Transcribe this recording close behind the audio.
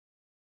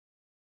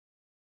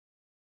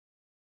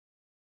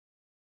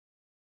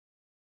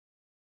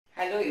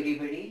Hello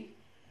everybody.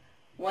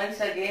 Once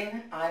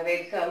again I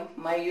welcome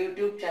my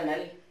YouTube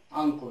channel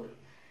ANKUR.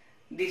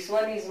 This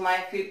one is my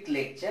 5th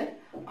lecture,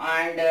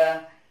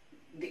 and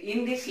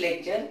in this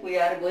lecture we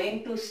are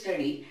going to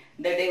study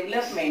the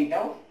development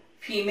of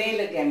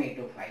female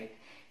gametophyte,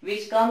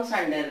 which comes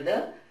under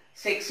the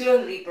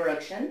sexual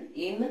reproduction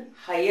in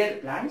higher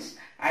plants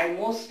and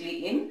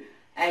mostly in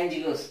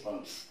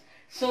angiosperms.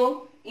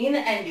 So in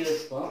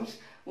angiosperms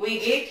we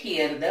get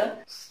here the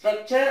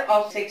structure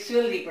of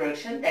sexual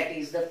reproduction, that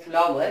is the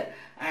flower,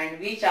 and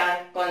which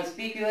are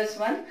conspicuous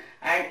one,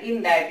 and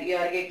in that you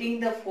are getting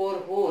the 4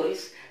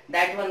 holes.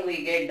 That one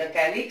we get the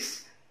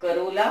calyx,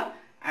 corolla,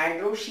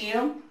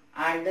 androecium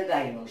and the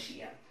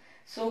gynoshia.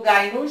 So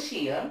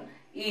gynoshia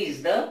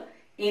is the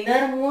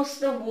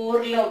innermost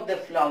whorl of the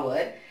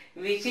flower,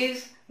 which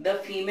is the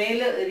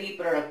female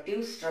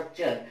reproductive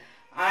structure,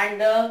 and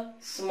the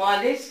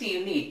smallest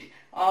unit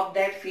of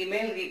that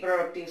female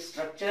reproductive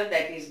structure,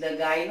 that is the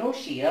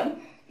gynoecium,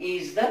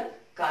 is the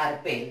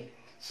carpel.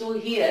 So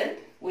here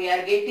we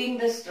are getting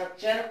the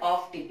structure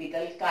of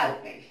typical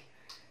carpel.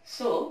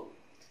 So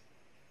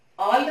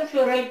all the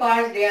floral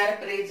parts, they are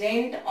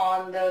present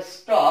on the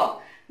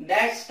stalk.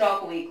 That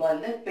stalk we call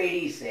the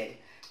pedicel.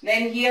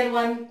 Then here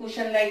one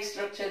cushion like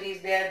structure is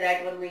there,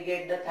 that one we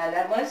get the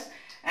thalamus,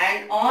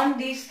 and on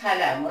this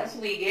thalamus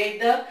we get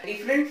the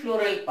different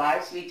floral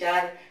parts which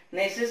are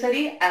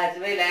necessary as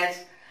well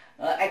as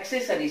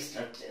accessory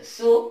structures.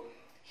 So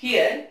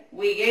here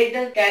we get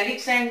the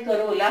calyx and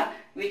corolla,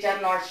 which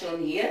are not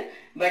shown here,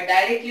 but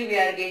directly we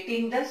are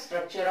getting the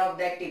structure of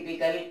that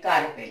typical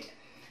carpel.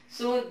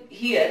 So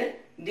here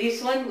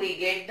this one we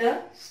get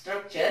the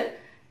structure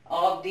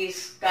of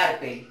this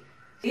carpel.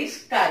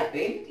 This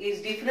carpel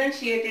is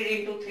differentiated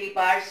into 3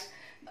 parts.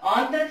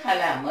 On the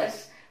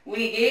thalamus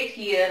we get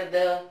here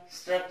the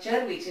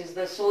structure which is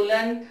the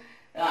solan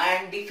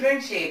and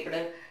different shaped.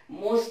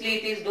 Mostly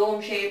it is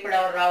dome shaped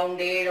or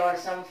rounded, or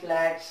some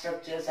flat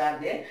structures are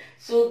there.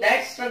 So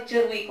that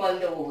structure we call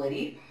the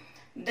ovary.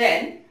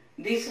 Then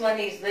this one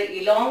is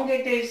the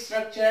elongated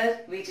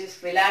structure which is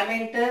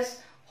filamentous,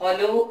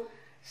 hollow.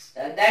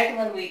 That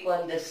one we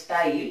call the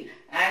style,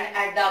 and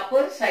at the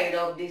upper side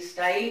of this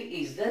style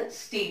is the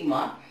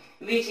stigma,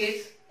 which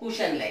is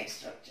cushion like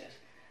structure.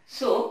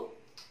 So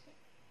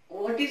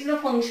what is the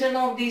function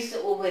of this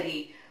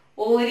ovary?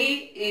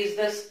 Ovary is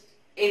the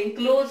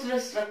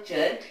enclosed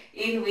structure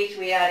in which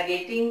we are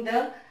getting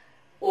the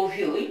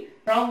ovule,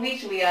 from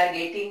which we are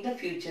getting the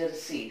future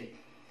seed.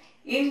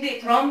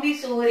 From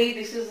this ovary,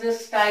 this is the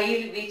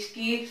style which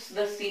keeps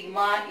the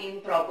stigma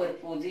in proper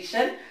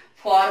position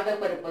for the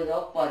purpose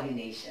of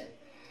pollination.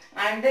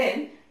 And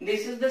then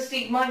this is the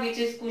stigma which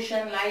is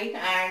cushion like,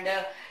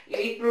 and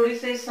it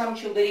produces some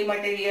sugary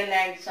material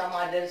and some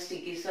other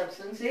sticky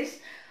substances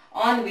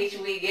on which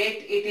we get,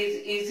 it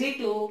is easy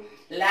to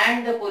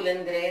land the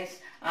pollen grains,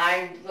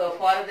 and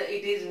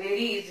it is very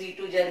easy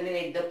to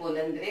germinate the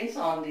pollen grains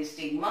on the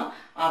stigma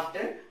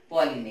after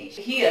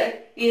pollination. Here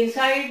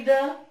inside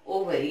the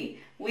ovary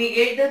we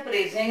get the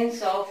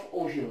presence of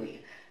ovule,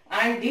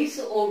 and this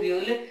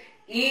ovule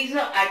is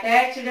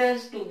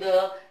attached to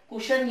the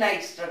cushion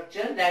like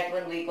structure, that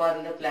one we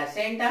call the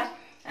placenta,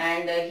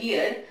 and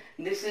here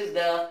this is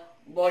the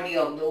body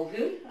of the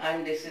ovule,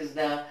 and this is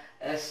the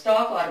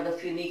stalk or the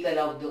funicle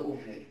of the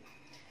ovule.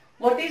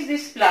 What is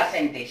this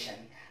placentation?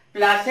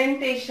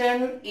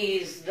 Placentation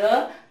is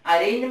the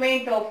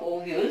arrangement of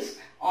ovules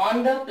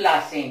on the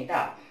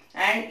placenta,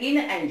 and in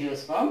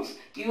angiosperms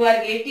you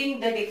are getting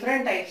the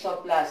different types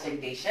of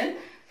placentation.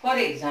 For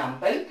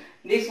example,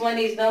 this one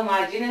is the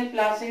marginal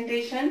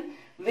placentation,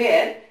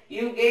 where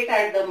you get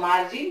at the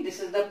margin,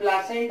 this is the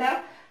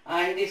placenta,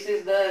 and this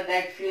is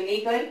that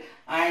funicle,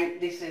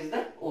 and this is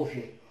the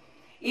ovule.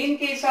 In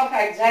case of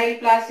axial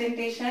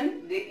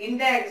placentation, in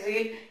the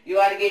axial you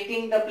are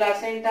getting the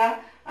placenta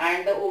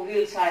and the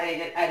ovules are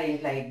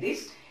arranged like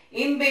this.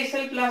 In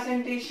basal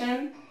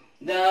placentation,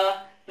 the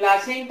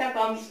placenta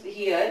comes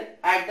here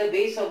at the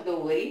base of the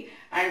ovary,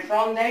 and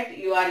from that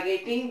you are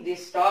getting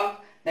this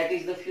stalk, that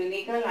is the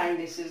funicle, and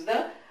this is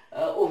the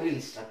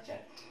ovule structure.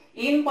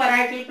 In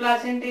parietal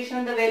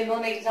placentation, the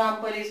well-known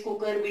example is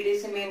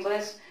Cucurbitaceae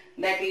members,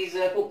 that is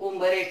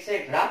cucumber,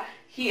 etc.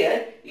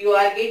 Here you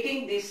are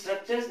getting these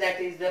structures,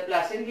 that is the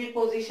placental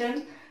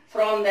position.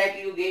 From that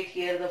you get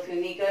here the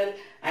funicle,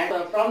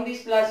 and from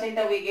this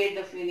placenta we get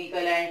the funicle,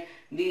 and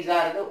these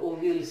are the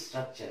ovule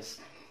structures.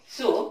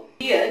 So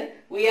here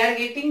we are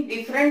getting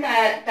different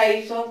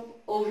types of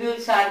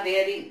ovules are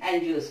there in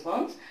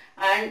angiosperms,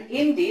 and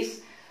in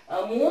this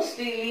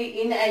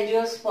mostly in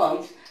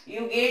angiosperms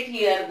you get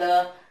here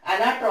the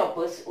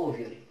Anatropous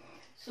ovule.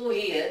 So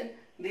here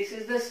this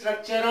is the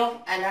structure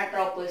of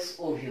Anatropous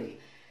ovule.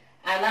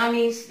 Ana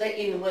means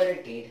the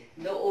inverted,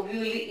 the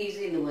ovule is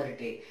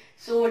inverted.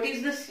 So what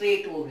is the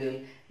straight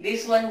ovule?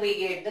 This one we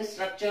get the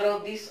structure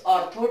of this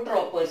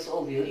orthotropous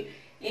ovule,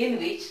 in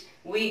which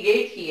we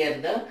get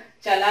here the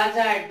chalaza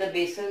at the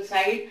basal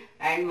side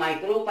and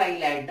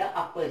micropyle at the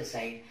upper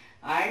side,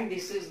 and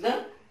this is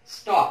the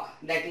stalk,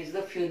 that is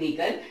the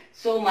funicle.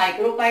 So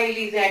micropyle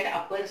is at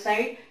upper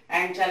side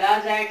and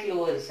chalaza at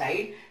lower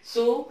side.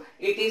 So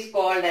it is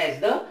called as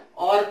the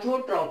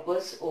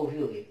orthotropous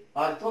ovule.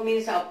 Ortho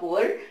means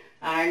upward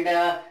and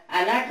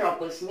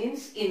anatropous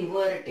means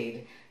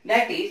inverted.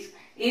 That is,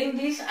 in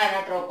this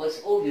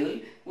anatropous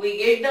ovule, we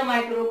get the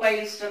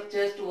micropyle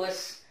structures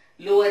towards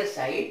lower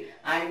side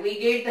and we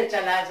get the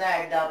chalaza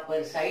at the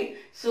upper side.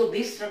 So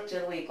this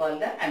structure we call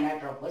the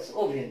anatropous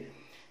ovule.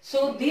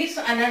 So this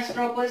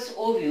anatropous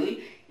ovule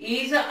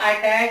is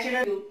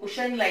attached to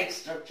cushion-like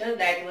structure,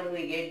 that one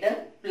we get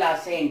the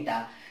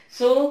placenta.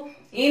 So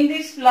in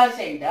this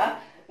placenta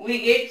we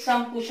get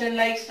some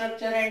cushion-like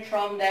structure and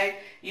from that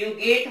you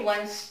get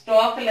one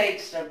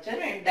stalk-like structure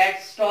and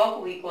that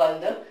stalk we call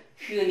the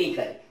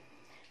funicle.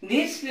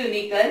 This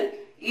funicle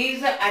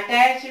is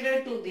attached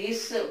to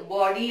this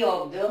body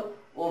of the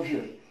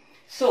ovule.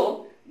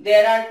 So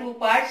there are two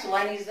parts,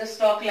 one is the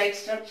stalk-like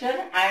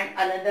structure and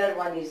another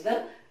one is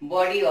the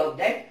body of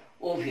that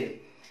ovule.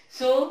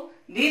 So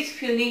this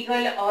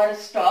funicle or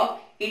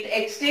stalk, it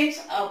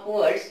extends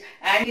upwards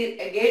and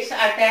it gets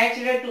attached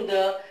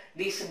to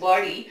this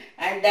body,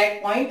 and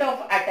that point of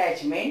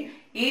attachment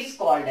is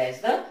called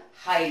as the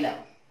hilum.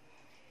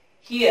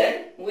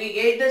 Here we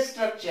get the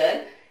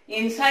structure.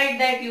 Inside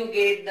that you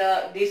get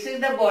this is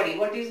the body.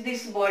 What is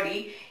this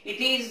body? It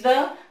is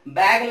the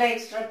bag-like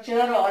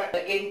structure or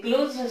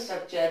enclosed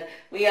structure.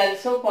 We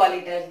also call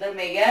it as the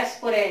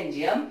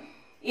Megasporangium,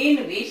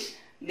 in which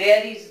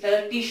there is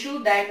the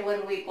tissue, that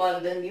one we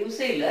call the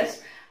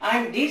nucellus,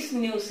 and this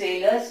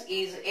nucellus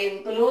is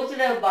enclosed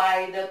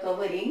by the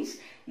coverings,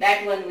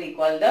 that one we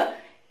call the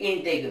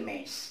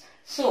integuments.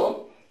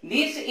 So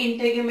these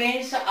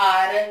integuments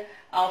are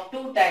of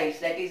two types,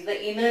 that is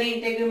the inner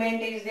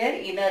integument is there,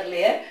 inner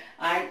layer,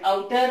 and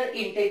outer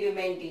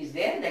integument is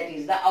there, that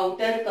is the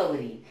outer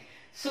covering.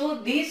 So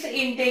this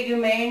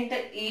integument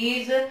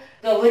is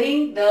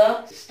covering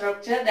the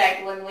structure,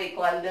 that one we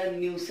call the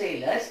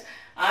nucellus,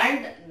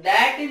 and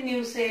that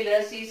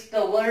nucellus is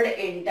covered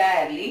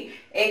entirely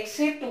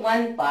except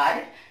one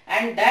part,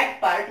 and that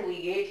part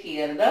we get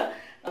here the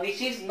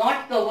which is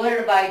not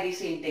covered by this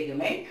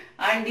integument,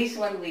 and this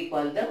one we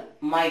call the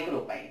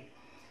micropyle.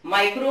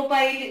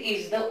 Micropyle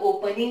is the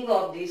opening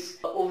of this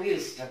ovule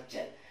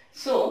structure.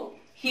 So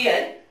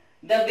here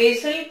the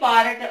basal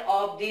part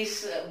of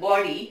this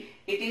body,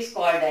 it is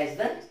called as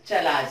the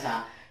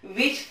chalaza,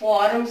 which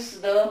forms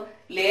the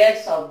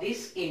layers of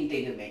this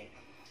integument.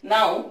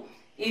 Now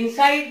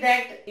inside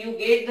that you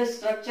get the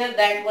structure,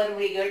 that one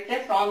we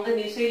get from the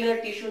nucellular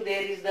tissue.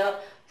 There is the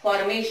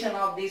formation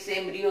of this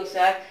embryo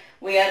sac.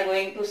 We are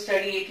going to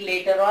study it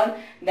later on,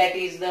 that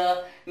is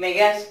the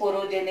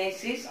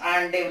Megasporogenesis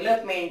and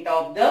development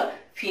of the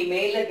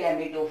female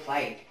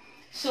gametophyte.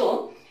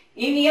 So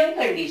in young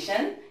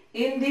condition,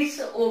 in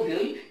this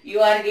ovule you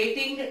are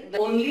getting the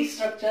only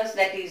structures,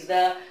 that is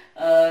the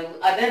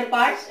other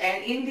parts,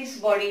 and in this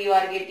body you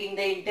are getting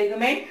the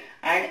integument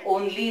and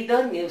only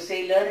the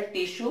nucellular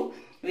tissue,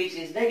 which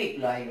is the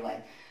diploid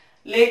one.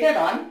 Later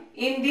on,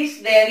 in this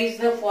there is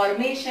the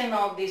formation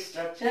of this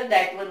structure,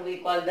 that one we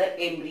call the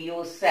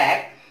embryo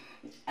sac,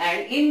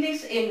 and in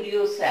this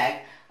embryo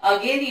sac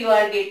again you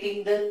are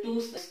getting the two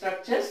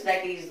structures,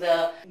 that is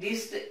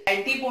these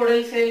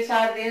antipodal cells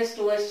are there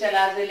towards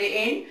chalazal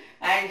end,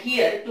 and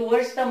here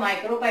towards the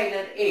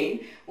micropylar end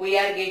we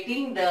are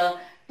getting the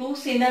two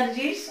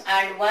synergies,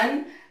 and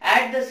one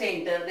at the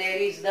center there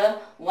is the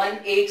one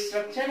egg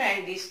structure,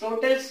 and this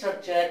total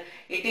structure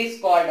it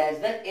is called as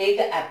the egg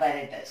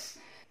apparatus.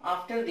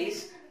 After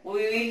this we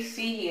will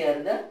see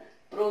here the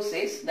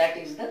process, that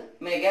is the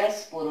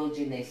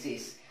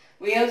Megasporogenesis.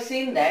 We have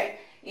seen that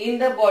in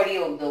the body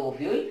of the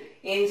ovule,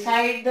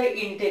 inside the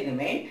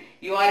integument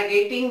you are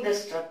getting the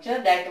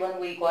structure, that one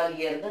we call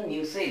here the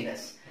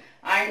nucellus,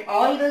 and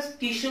all the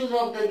tissues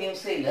of the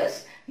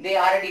nucellus, they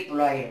are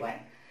diploid one.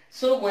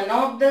 So one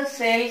of the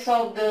cells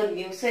of the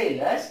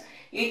nucellus,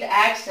 it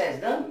acts as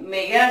the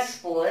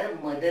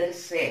megaspore mother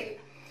cell.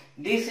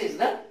 This is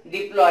the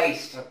diploid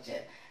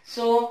structure.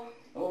 So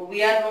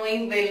we are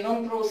knowing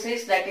well-known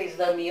process, that is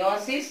the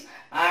meiosis,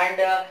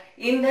 and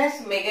in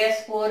this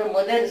megaspore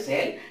mother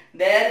cell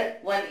there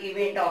one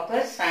event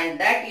occurs, and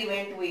that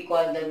event we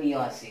call the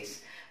meiosis,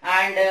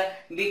 and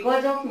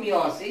because of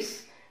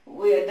meiosis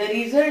the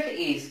result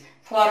is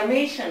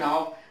formation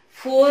of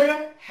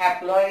 4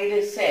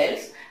 haploid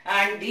cells,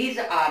 and these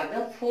are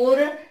the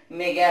 4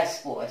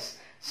 megaspores.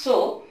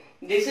 So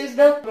this is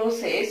the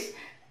process,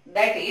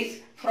 that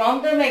is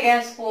from the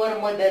megaspore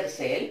mother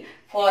cell,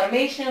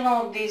 formation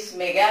of these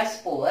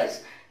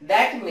megaspores,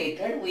 that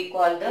method we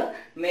call the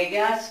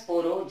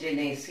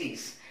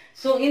Megasporogenesis.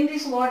 So in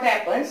this what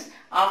happens,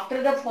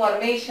 after the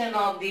formation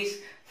of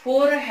these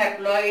 4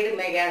 haploid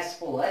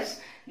megaspores,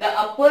 the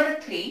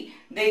upper 3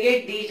 they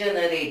get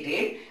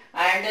degenerated,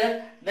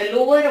 and the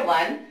lower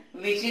one,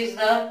 which is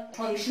the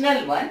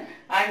functional one,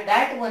 and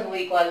that one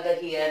we call the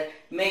here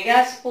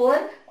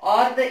megaspore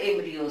or the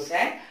embryo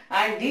sac,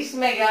 and this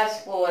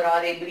megaspore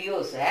or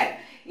embryo sac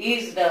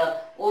is the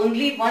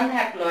only one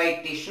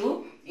haploid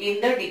tissue in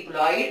the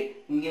diploid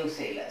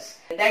nucellus.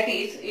 That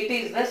is, it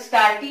is the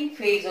starting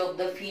phase of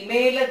the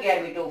female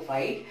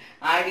gametophyte,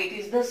 and it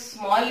is the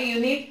small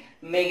unit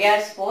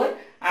megaspore,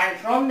 and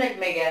from that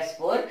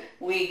megaspore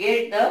we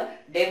get the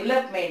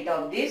development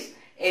of this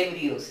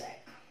embryo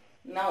sac.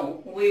 Now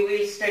we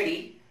will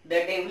study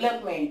the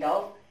development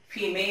of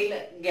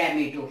female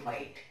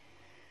gametophyte.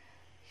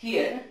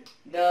 Here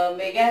the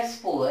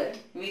megaspore,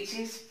 which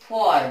is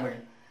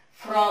formed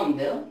from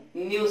the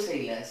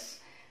nucellus.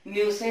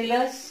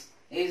 Nucellus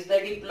is the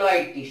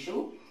diploid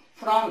tissue.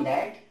 From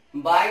that,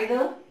 by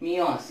the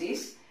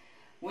meiosis,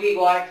 we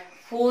got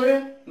 4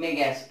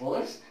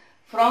 megaspores.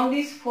 From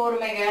these 4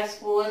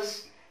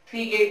 megaspores,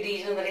 3 get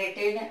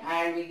degenerated,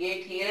 and we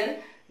get here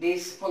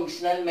this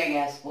functional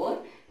megaspore,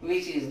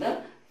 which is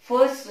the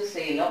first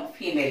cell of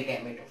female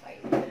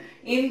gametophyte.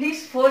 In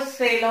this first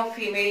cell of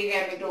female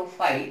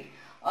gametophyte,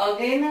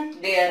 again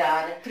there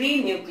are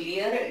 3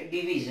 nuclear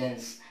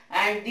divisions,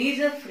 and these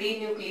 3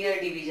 nuclear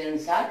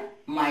divisions are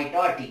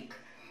mitotic.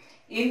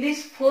 In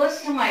this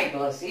first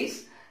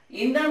mitosis,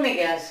 in the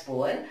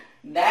megaspore,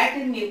 that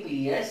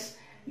nucleus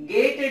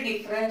get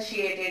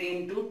differentiated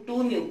into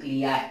 2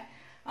 nuclei,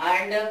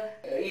 and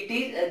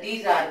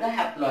these are the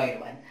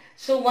haploid one.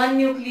 So one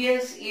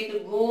nucleus,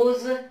 it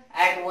goes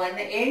at one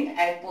end,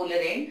 at polar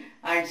end,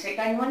 and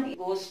second one it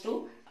goes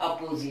to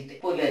opposite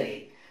polar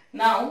end.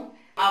 Now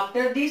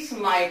after this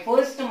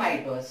first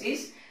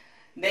mitosis,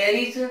 there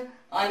is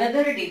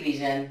another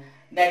division,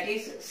 that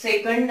is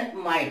second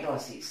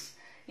mitosis.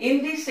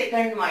 In this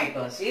second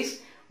mitosis,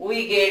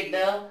 we get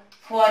the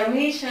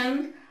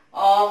formation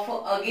of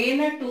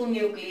again 2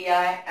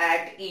 nuclei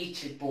at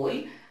each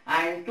pole,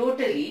 and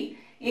totally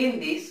in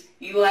this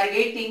you are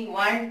getting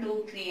 1,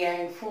 2, 3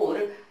 and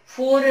 4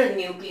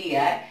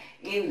 nuclei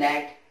in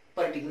that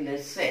particular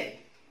cell.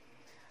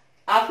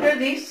 After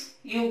this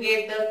you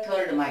get the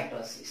third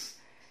mitosis.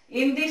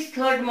 In this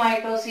third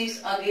mitosis,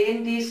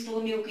 again these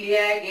 2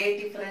 nuclei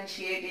get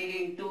differentiated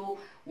into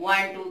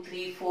 1, 2,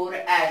 3, 4,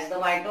 as the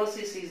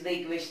mitosis is the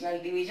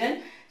equational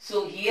division.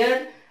 So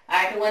here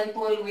at one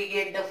pole we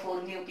get the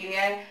 4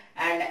 nuclei,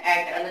 and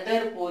at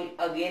another pole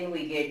again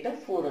we get the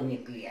 4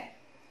 nuclei.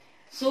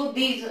 So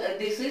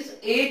this is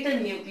 8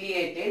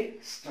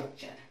 nucleated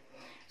structure.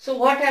 So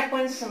what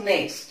happens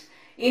next?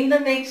 In the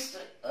next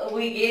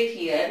we get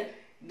here,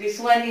 this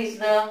one is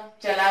the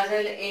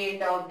chalazal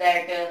end of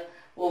that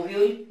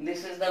ovule.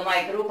 This is the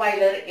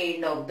micropilar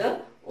end of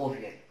the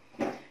ovule.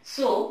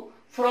 So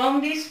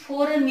from these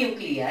 4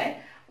 nuclei,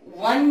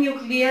 1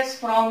 nucleus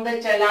from the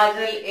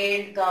chalazal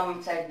end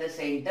comes at the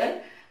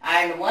center,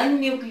 and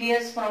 1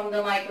 nucleus from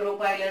the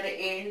micropilar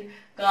end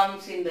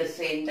comes in the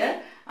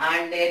center,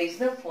 and there is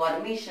the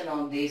formation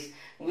of this.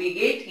 We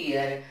get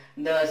here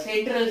the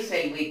central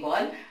cell we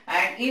call,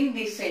 and in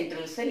this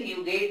central cell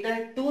you get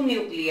the 2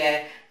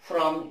 nuclei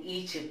from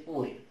each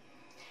pole.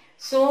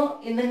 So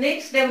in the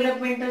next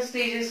developmental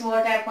stages,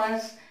 what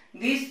happens?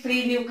 These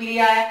 3 nuclei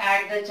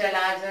at the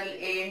chalazal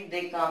end,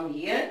 they come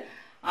here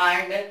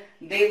and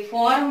they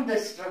form the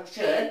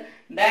structure.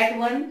 That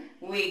one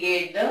we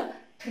get the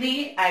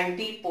 3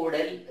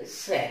 antipodal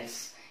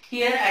cells.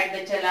 Here at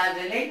the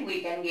chalazal end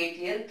we can get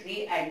here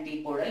 3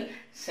 antipodal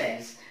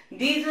cells.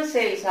 These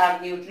cells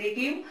are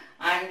nutritive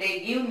and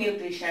they give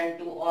nutrition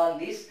to all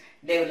these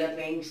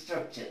developing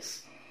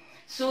structures.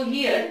 So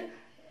here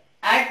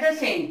at the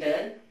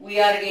center we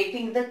are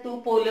getting the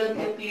 2 polar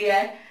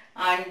nuclei,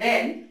 and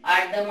then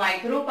at the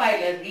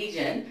micropilar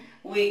region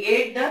we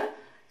get the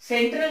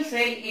central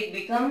cell. It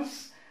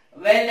becomes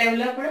well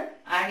developed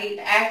and it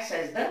acts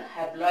as the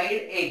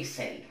haploid egg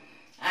cell,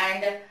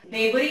 and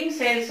neighboring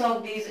cells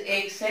of this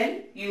egg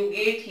cell you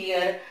get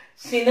here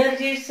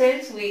synergy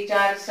cells which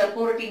are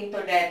supporting to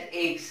that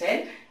egg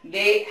cell.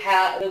 They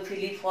have the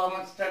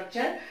filiform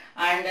structure,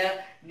 and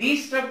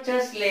these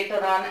structures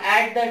later on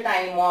at the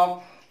time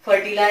of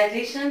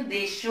fertilization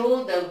they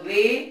show the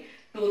way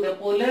to the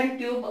pollen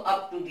tube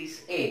up to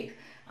this egg,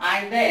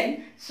 and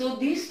then so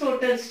this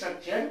total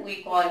structure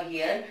we call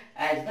here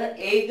as the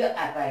egg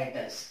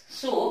apparatus.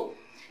 So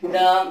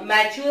the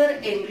mature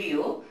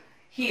embryo,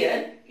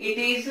 here it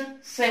is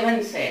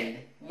 7 celled,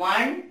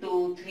 1,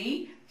 2,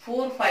 3,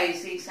 4, 5,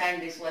 6,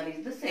 and this one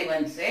is the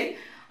 7th cell,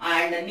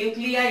 and the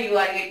nuclei you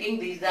are getting,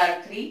 these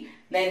are 3,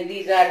 then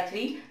these are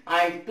 3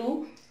 and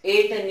 2,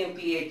 8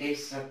 nucleated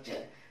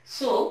structure.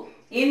 So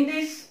in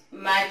this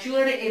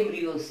mature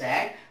embryo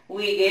sac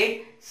we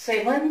get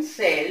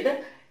 7-celled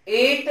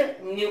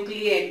 8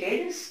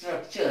 nucleated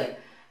structure,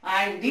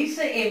 and this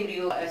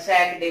embryo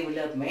sac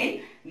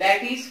development,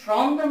 that is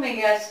from the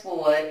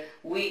megaspore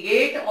we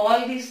get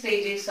all the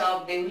stages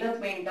of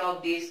development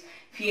of this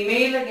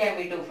female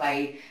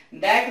gametophyte.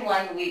 That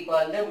one we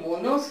call the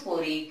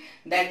monosporic,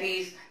 that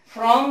is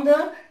from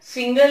the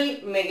single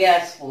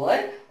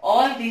megaspore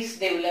all this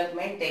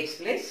development takes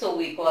place, so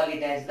we call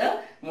it as the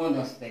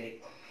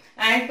monosporic.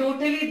 And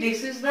totally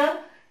this is the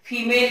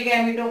female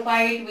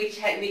gametophyte which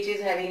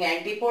is having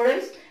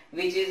antipodals,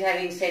 which is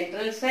having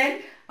central cell,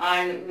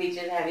 and which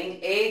is having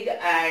egg,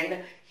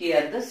 and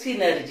here the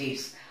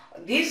synergies.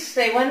 This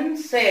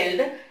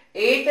 7-celled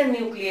 8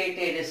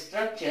 nucleated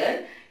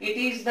structure. It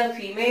is the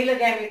female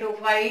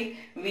gametophyte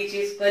which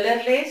is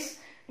colorless,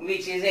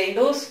 which is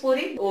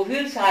endosporic.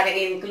 Ovules are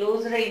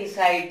enclosed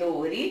inside the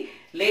ovary.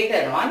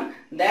 Later on,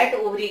 that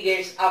ovary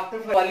gets, after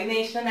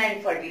pollination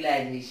and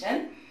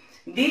fertilization,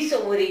 this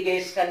ovary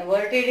gets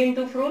converted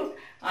into fruit,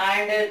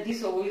 and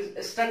this ovule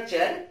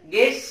structure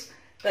gets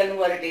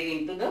converted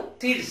into the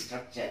seed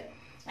structure.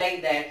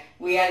 Like that,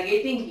 we are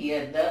getting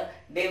here the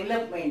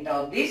development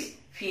of this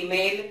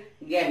female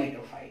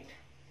gametophyte.